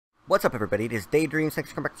What's up, everybody? It is DaYDreaMz.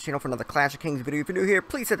 Thanks for coming back to the channel for another Clash of Kings video. If you're new here,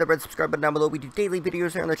 please hit that red subscribe button down below. We do daily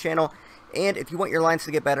videos here on the channel. And if you want your lines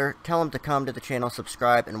to get better, tell them to come to the channel,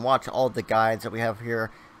 subscribe, and watch all the guides that we have here.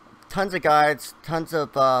 Tons of guides, tons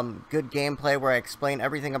of good gameplay where I explain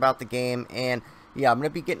everything about the game. And yeah, I'm going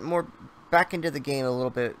to be getting more back into the game a little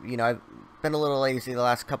bit. You know, I've been a little lazy the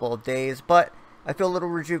last couple of days, but I feel a little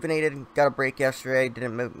rejuvenated. Got a break yesterday.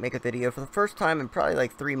 Didn't make a video for the first time in probably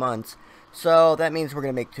like 3 months. So that means we're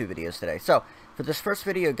going to make 2 videos today. So for this first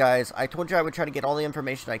video, guys, I told you I would try to get all the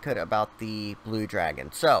information I could about the Blue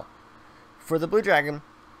Dragon. So for the Blue Dragon,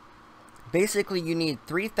 basically you need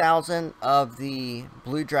 3,000 of the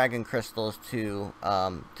Blue Dragon crystals to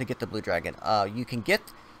get the Blue Dragon. You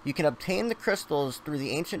can obtain the crystals through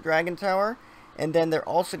the Ancient Dragon Tower, and then they're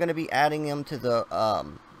also going to be adding them to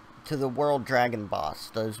the World Dragon Boss,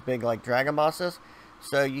 those big like dragon bosses.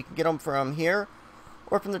 So you can get them from here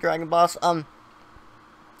or from the Dragon Boss.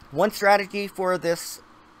 One strategy for this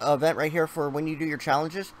event right here, for when you do your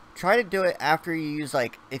challenges, try to do it after you use,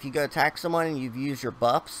 like, if you go attack someone and you've used your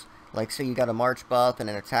buffs, like say you got a march buff and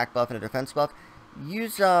an attack buff and a defense buff,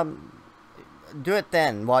 use do it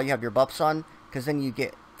then while you have your buffs on, because then you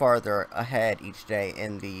get farther ahead each day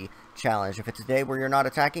in the challenge. If it's a day where you're not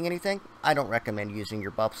attacking anything, I don't recommend using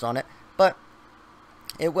your buffs on it, but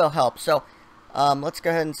it will help. So let's go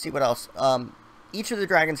ahead and see what else. Each of the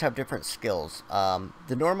dragons have different skills.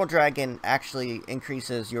 The normal dragon actually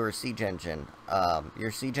increases your siege engine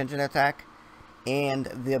attack, and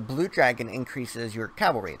the blue dragon increases your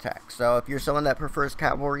cavalry attack. So if you're someone that prefers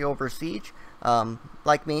cavalry over siege,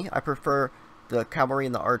 like me, I prefer the cavalry,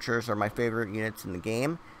 and the archers are my favorite units in the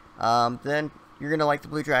game, then you're going to like the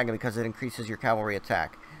blue dragon because it increases your cavalry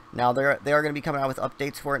attack. Now they are going to be coming out with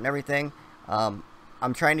updates for it and everything.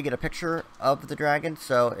 I'm trying to get a picture of the dragon,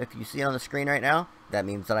 so if you see it on the screen right now, that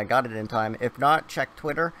means that I got it in time. If not, check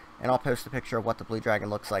Twitter, and I'll post a picture of what the blue dragon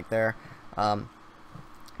looks like there. But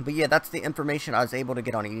yeah, that's the information I was able to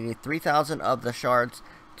get on it. You need 3,000 of the shards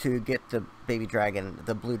to get the baby dragon,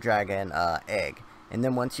 the blue dragon egg. And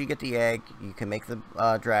then once you get the egg, you can make the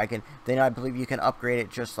dragon. Then I believe you can upgrade it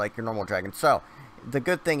just like your normal dragon. So the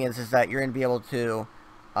good thing is that you're going to be able to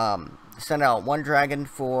send out one dragon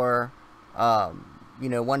for... you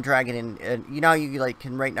know, one dragon, and you know, you like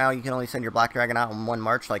can right now you can only send your black dragon out on one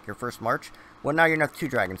march, like your first march. Well, now you're gonna have 2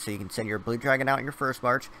 dragons, so you can send your blue dragon out in your first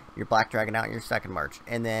march, your black dragon out in your second march,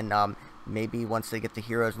 and then maybe once they get the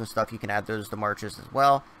heroes and stuff, you can add those to marches as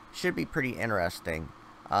well. Should be pretty interesting.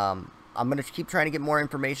 I'm gonna keep trying to get more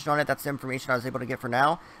information on it. That's the information I was able to get for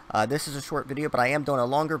now. This is a short video, but I am doing a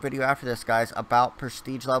longer video after this, guys, about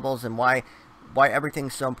prestige levels and why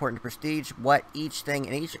everything's so important to prestige, what each thing,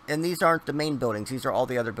 and these aren't the main buildings, these are all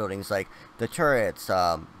the other buildings, like the turrets,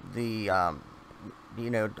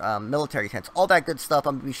 military tents, all that good stuff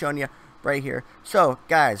I'm going to be showing you right here. So,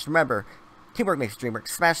 guys, remember, teamwork makes the dream work.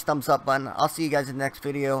 Smash the thumbs up button. I'll see you guys in the next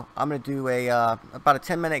video. I'm going to do about a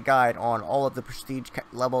 10-minute guide on all of the prestige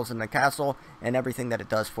levels in the castle and everything that it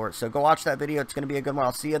does for it. So go watch that video. It's going to be a good one.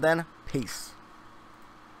 I'll see you then. Peace.